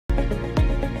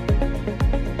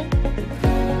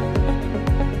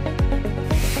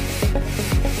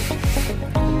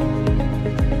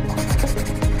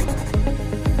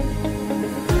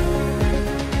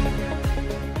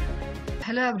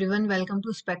everyone, welcome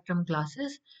to Spectrum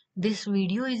classes. This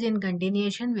video is in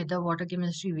continuation with the water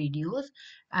chemistry videos,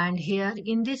 and here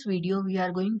in this video we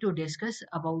are going to discuss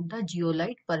about the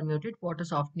Geolite permuted water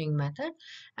softening method,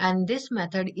 and this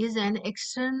method is an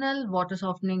external water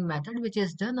softening method which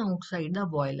is done outside the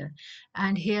boiler.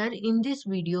 And here in this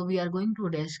video we are going to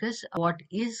discuss what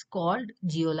is called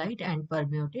Geolite and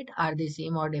Permutit. Are they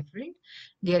same or different?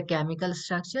 Their chemical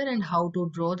structure and how to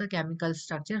draw the chemical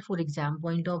structure for exam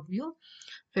point of view,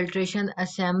 filtration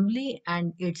assembly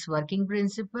and its working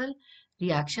principle,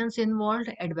 reactions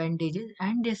involved, advantages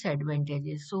and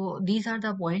disadvantages. So these are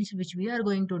the points which we are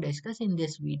going to discuss in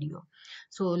this video.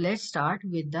 So let's start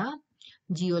with the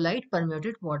Geolite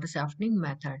permuted water softening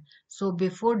method. So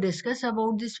before discuss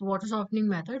about this water softening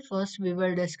method, first we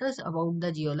will discuss about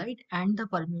the Geolite and the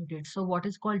permuted. So what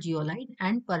is called Geolite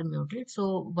and permuted?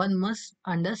 So one must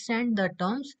understand the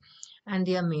terms and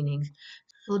their meanings.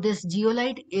 So this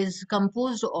Geolite is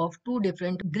composed of two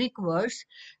different Greek words.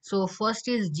 So first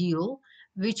is geo,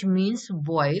 which means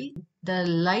boil. The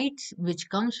light which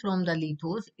comes from the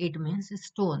lithos, it means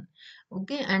stone.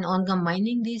 Okay, and on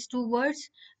combining these two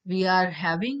words, we are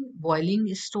having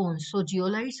boiling stones. So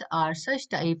geolites are such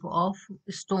type of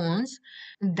stones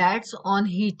that's on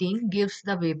heating gives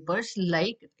the vapors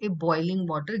like a boiling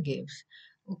water gives.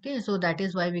 Okay, so that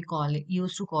is why we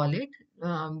used to call it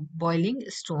boiling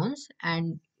stones,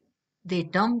 and they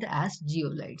termed as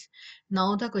geolites.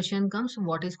 Now the question comes,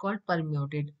 what is called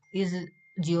permuted? Is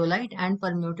geolite and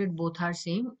permuted both are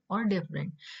same or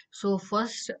different? So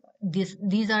first,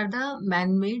 these are the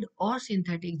man-made or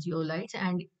synthetic geolites,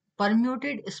 and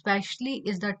permuted especially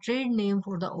is the trade name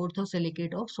for the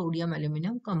orthosilicate of sodium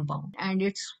aluminum compound, and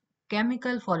its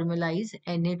chemical formula is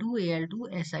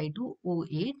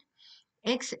Na2Al2Si2O8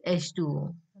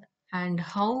 XH2O. And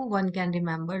how one can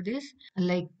remember this?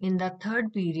 Like in the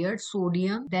third period,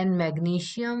 sodium, then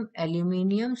magnesium,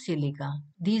 aluminium, silica.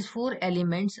 These four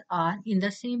elements are in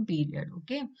the same period.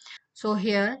 Okay. So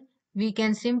here we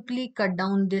can simply cut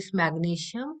down this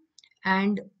magnesium,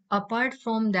 and apart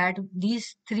from that,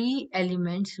 these three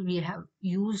elements we have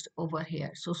used over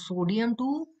here. So sodium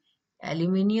 2,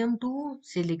 aluminium 2,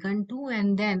 silicon 2,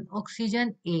 and then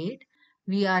oxygen 8,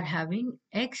 we are having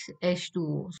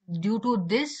XH2O. Due to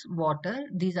this water,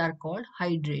 these are called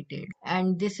hydrated,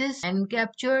 and this is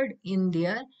encaptured in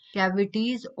their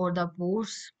cavities or the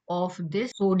pores of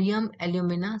this sodium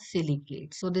alumina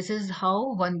silicate. So this is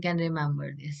how one can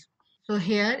remember this. So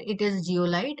here it is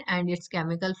geolite and its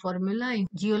chemical formula.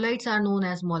 Geolites are known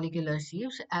as molecular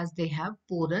sieves as they have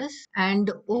porous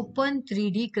and open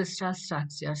 3D crystal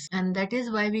structures, and that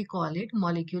is why we call it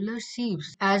molecular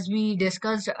sieves. As we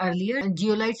discussed earlier,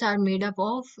 geolites are made up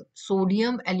of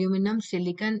sodium, aluminum,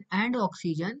 silicon and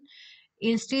oxygen.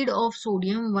 Instead of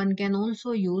sodium, one can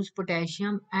also use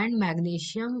potassium and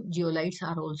magnesium. Geolites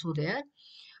are also there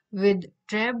with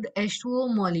trapped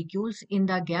H2O molecules in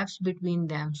the gaps between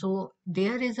them. So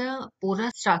there is a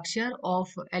porous structure of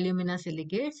alumina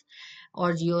silicates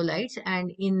or geolites,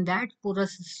 and in that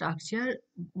porous structure,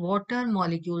 water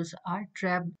molecules are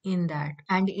trapped in that.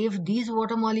 And if these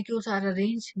water molecules are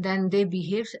arranged, then they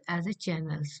behave as a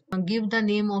channels. Give the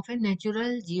name of a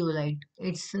natural geolite.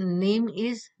 Its name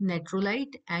is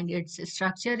natrolite, and its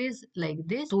structure is like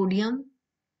this: sodium,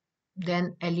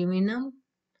 then aluminum,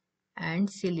 and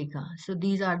silica. So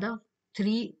these are the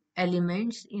three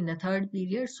elements in the third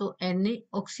period. So Na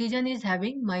oxygen is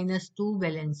having -2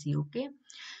 valency. Okay.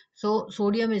 So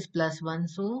sodium is +1.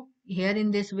 So here in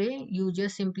this way, you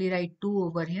just simply write 2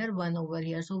 over here, 1 over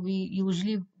here. So we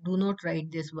usually do not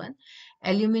write this one.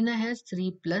 Alumina has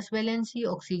 3 plus valency.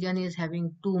 Oxygen is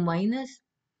having 2 minus.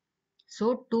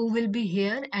 So 2 will be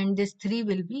here and this 3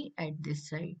 will be at this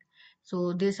side.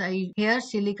 So this here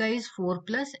silica is 4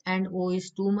 plus and O is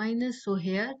 2 minus. So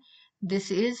here this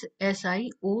is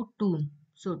SiO2.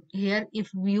 So here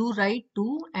if you write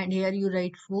 2 and here you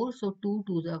write 4, so 2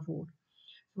 to the 4.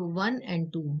 So 1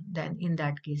 and 2 then in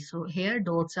that case. So here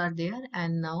dots are there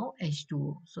and now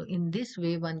H2O. So in this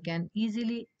way one can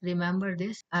easily remember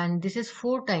this, and this is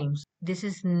 4 times. This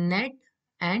is net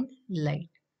and light.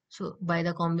 So by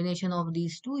the combination of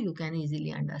these two, you can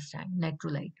easily understand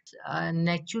natrolite.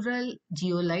 Natural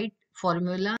geolite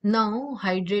formula. Now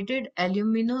hydrated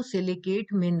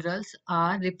aluminosilicate minerals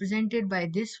are represented by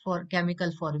this for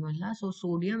chemical formula. So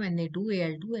sodium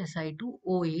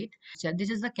Na2Al2Si2O8. So this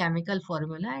is the chemical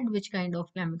formula, and which kind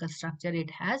of chemical structure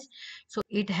it has. So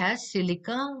it has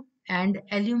silica and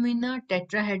alumina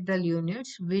tetrahedral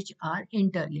units which are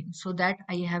interlinked. So that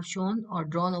I have shown or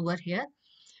drawn over here.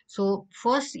 So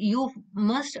first you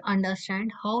must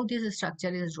understand how this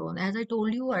structure is drawn. As I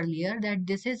told you earlier that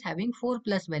this is having 4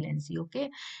 plus valency, okay?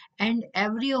 And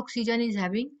every oxygen is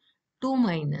having 2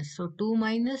 minus. So 2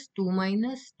 minus, 2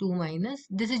 minus, 2 minus.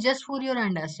 This is just for your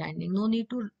understanding. No need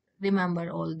to remember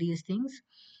all these things,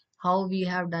 how we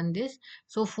have done this.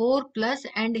 So 4 plus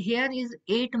and here is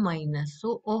 8 minus.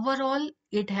 So overall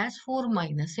it has 4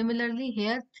 minus. Similarly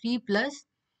here 3 plus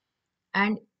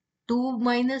and 2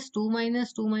 minus 2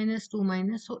 minus 2 minus 2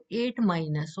 minus, so 8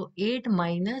 minus, so 8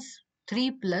 minus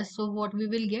 3 plus, so what we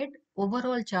will get,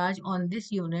 overall charge on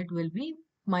this unit will be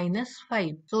minus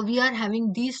 5. So we are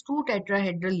having these two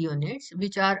tetrahedral units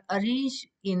which are arranged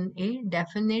in a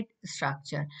definite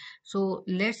structure. So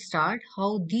let's start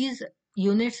how these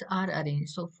units are arranged.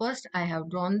 So first I have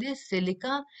drawn this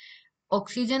silica,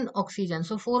 oxygen, oxygen.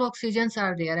 So four oxygens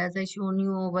are there as I shown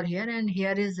you over here, and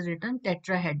here is written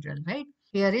tetrahedral, right?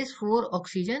 Here is four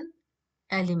oxygen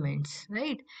elements,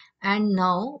 right? And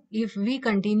now if we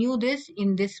continue this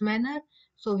in this manner,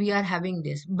 so we are having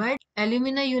this, but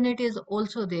alumina unit is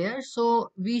also there, so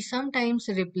we sometimes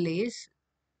replace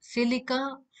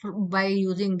silica by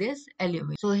using this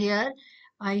alumina. So here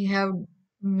I have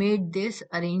made this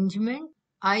arrangement.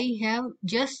 I have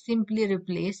just simply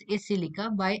replaced a silica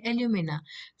by alumina.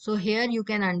 So here you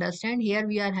can understand, here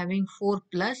we are having 4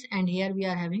 plus and here we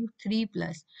are having 3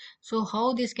 plus. So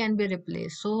how this can be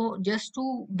replaced? So just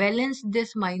to balance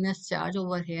this minus charge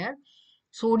over here,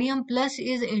 sodium plus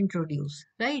is introduced,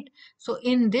 right? So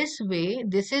in this way,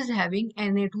 this is having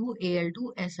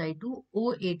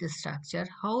Na2Al2Si2O8 structure.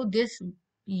 How these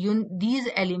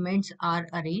elements are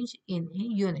arranged in a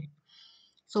unit.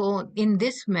 So in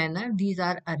this manner, these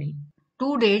are arranged.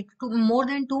 To date, more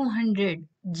than 200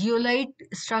 geolite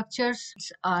structures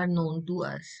are known to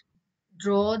us.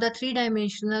 Draw the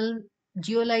three-dimensional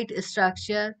geolite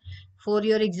structure for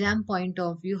your exam point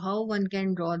of view, how one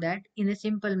can draw that in a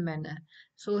simple manner.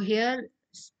 So here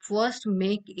first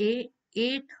make a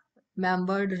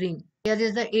 8-membered ring. Here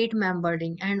is the 8-membered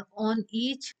ring, and on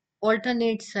each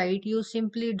alternate side you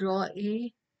simply draw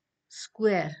a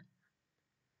square.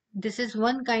 This is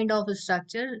one kind of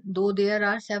structure, though there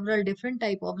are several different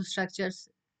type of structures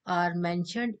are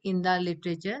mentioned in the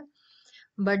literature,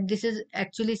 but this is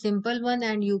actually simple one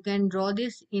and you can draw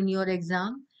this in your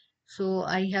exam. So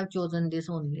I have chosen this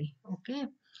only, okay?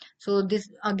 So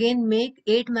this again make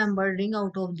 8-membered ring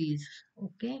out of these,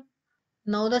 okay?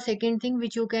 Now the second thing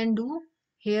which you can do,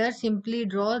 here simply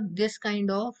draw this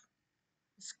kind of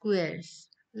squares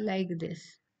like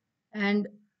this and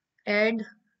add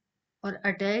or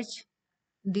attach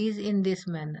these in this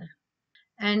manner.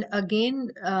 And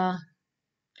again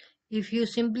if you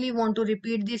simply want to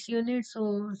repeat this unit,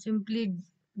 so simply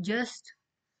just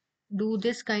do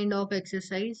this kind of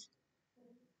exercise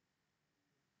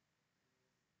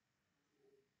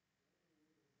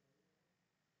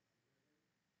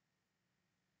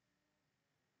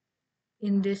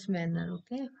in this manner,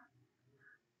 okay?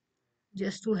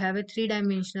 Just to have a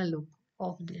three-dimensional look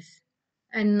of this.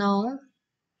 And now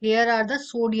here are the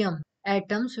sodium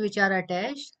atoms which are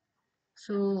attached.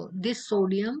 So this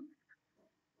sodium,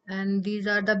 and these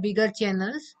are the bigger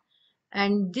channels,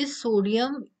 and this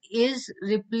sodium is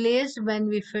replaced when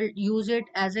we use it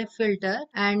as a filter,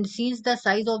 and since the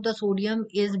size of the sodium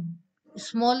is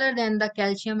smaller than the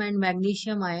calcium and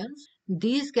magnesium ions,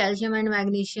 these calcium and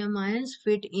magnesium ions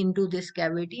fit into this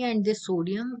cavity and this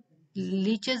sodium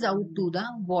leaches out to the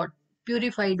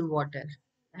purified water,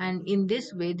 and in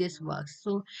this way this works.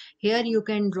 So here you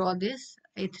can draw this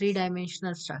a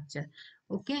three-dimensional structure,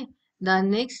 okay? The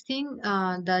next thing,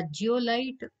 the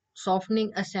geolite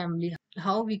softening assembly,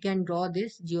 how we can draw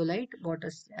this geolite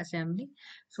water assembly.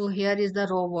 So here is the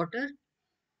raw water,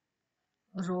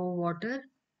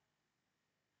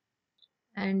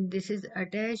 and this is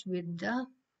attached with the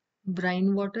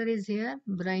brine water is here.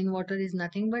 Brine water is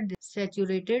nothing but the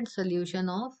saturated solution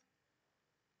of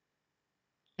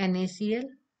NaCl.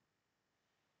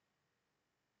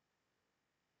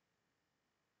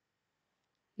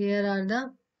 Here are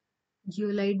the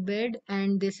geolite bed,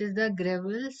 and this is the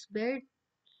gravels bed,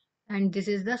 and this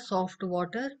is the soft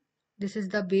water. This is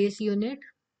the base unit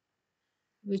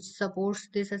which supports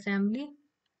this assembly,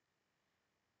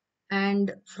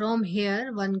 and from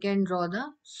here one can draw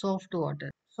the soft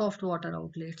water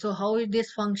outlet. So how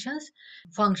this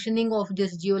functioning of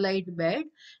this geolite bed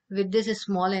with this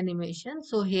small animation.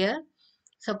 So here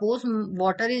suppose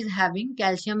water is having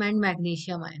calcium and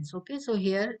magnesium ions, okay? So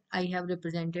here I have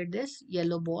represented this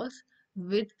yellow balls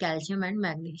with calcium and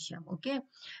magnesium, okay?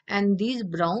 And these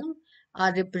brown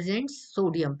represents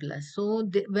sodium plus. So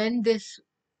when this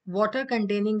water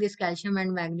containing this calcium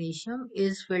and magnesium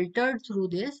is filtered through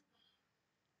this,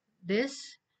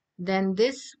 then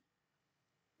this,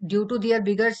 due to their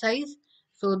bigger size,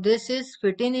 so this is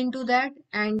fitting into that,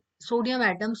 and sodium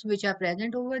atoms which are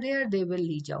present over there, they will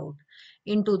leach out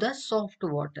into the soft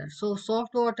water. So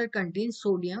soft water contains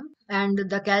sodium, and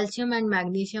the calcium and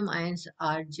magnesium ions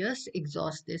are just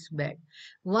exhaust this bed.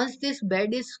 Once this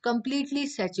bed is completely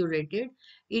saturated,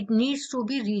 it needs to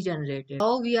be regenerated.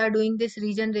 How we are doing this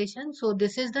regeneration? So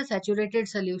this is the saturated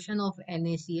solution of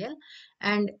NaCl,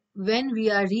 and when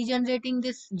we are regenerating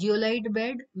this geolite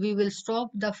bed, we will stop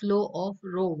the flow of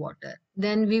raw water.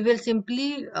 Then we will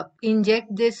simply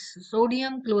inject this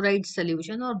sodium chloride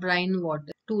solution or brine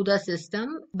water to the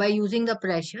system by using the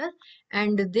pressure,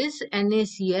 and this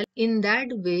NaCl, in that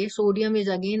way sodium is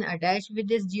again attached with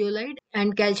this geolite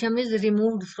and calcium is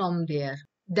removed from there.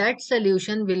 That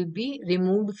solution will be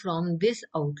removed from this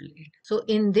outlet. So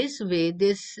in this way,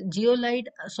 this geolite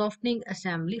softening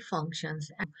assembly functions.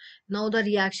 Now the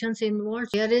reactions involved,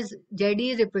 here is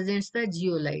JEE represents the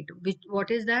geolite. Which,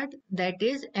 what is that? That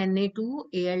is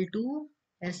Na2Al2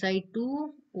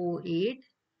 Si2O8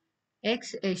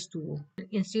 XH2O.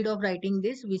 Instead of writing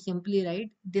this, we simply write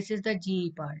this is the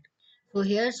GE part. So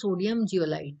here sodium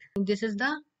geolite. This is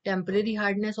the temporary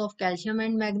hardness of calcium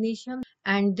and magnesium,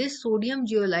 and this sodium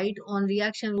geolite on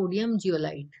reaction sodium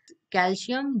geolite,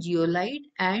 calcium geolite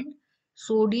and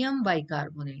sodium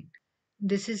bicarbonate.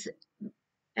 This is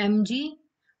Mg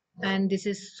and this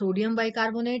is sodium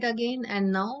bicarbonate again,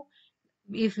 and now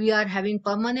if we are having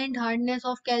permanent hardness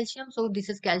of calcium, so this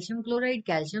is calcium chloride,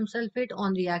 calcium sulfate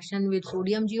on reaction with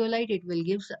sodium geolite, it will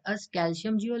give us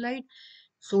calcium geolite,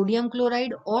 sodium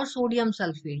chloride or sodium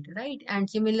sulfate, right? And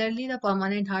similarly the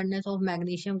permanent hardness of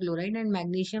magnesium chloride and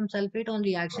magnesium sulfate on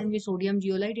reaction with sodium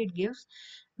geolite, it gives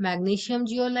magnesium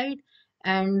geolite,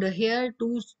 and here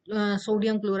two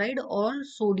sodium chloride or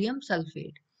sodium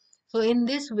sulfate. So in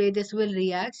this way this will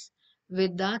react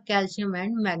with the calcium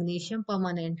and magnesium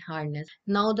permanent hardness.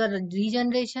 Now the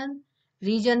regeneration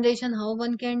how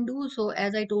one can do. So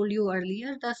as I told you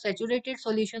earlier, the saturated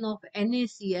solution of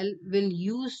NaCl will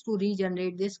use to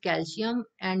regenerate this calcium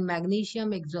and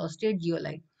magnesium exhausted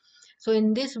geolite. So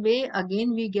in this way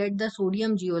again we get the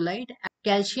sodium geolite.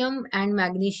 Calcium and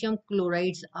magnesium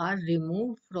chlorides are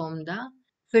removed from the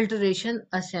filtration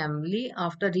assembly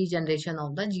after regeneration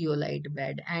of the geolite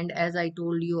bed. And as I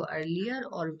told you earlier,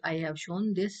 or I have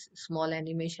shown this small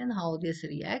animation how this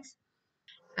reacts.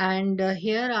 And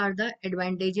here are the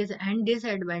advantages and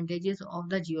disadvantages of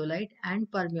the geolite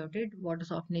and permuted water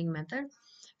softening method.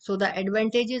 So the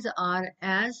advantages are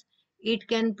as it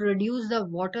can produce the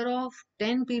water of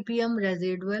 10 ppm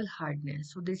residual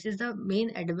hardness. So this is the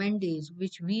main advantage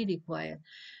which we require.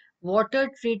 Water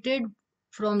treated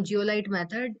from geolite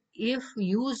method, if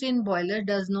used in boiler,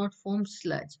 does not form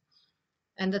sludge.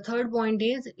 And the third point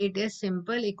is it is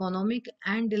simple, economic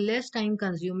and less time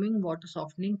consuming water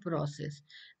softening process.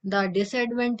 The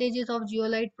disadvantages of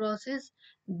geolite process,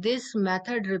 this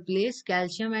method replaces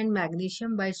calcium and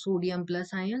magnesium by sodium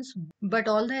plus ions, but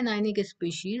all the anionic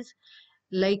species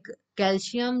like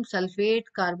calcium, sulfate,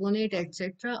 carbonate,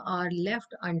 etc. are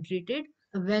left untreated.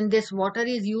 When this water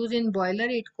is used in boiler,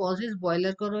 it causes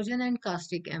boiler corrosion and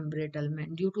caustic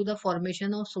embrittlement due to the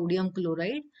formation of sodium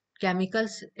chloride,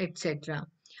 chemicals, etc.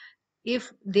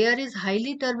 If there is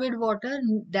highly turbid water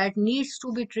that needs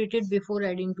to be treated before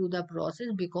adding to the process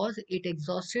because it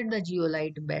exhausted the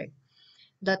geolite bed.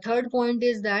 The third point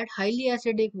is that highly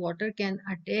acidic water can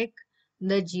attack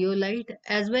the geolite,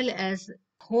 as well as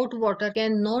hot water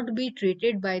cannot be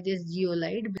treated by this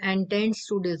geolite and tends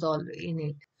to dissolve in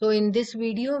it. So in this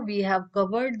video we have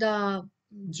covered the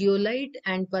geolite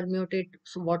and permuted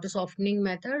water softening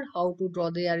method, how to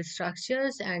draw their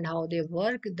structures and how they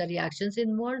work, the reactions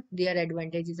involved, their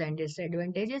advantages and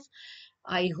disadvantages.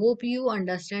 I hope you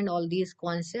understand all these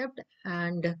concepts,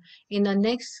 and in the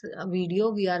next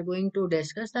video we are going to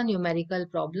discuss the numerical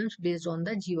problems based on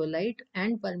the geolite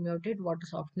and permuted water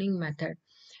softening method.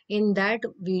 In that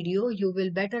video you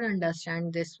will better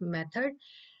understand this method.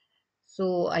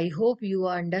 So I hope you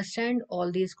understand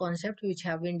all these concepts which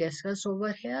have been discussed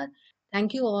over here.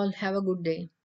 Thank you all. Have a good day.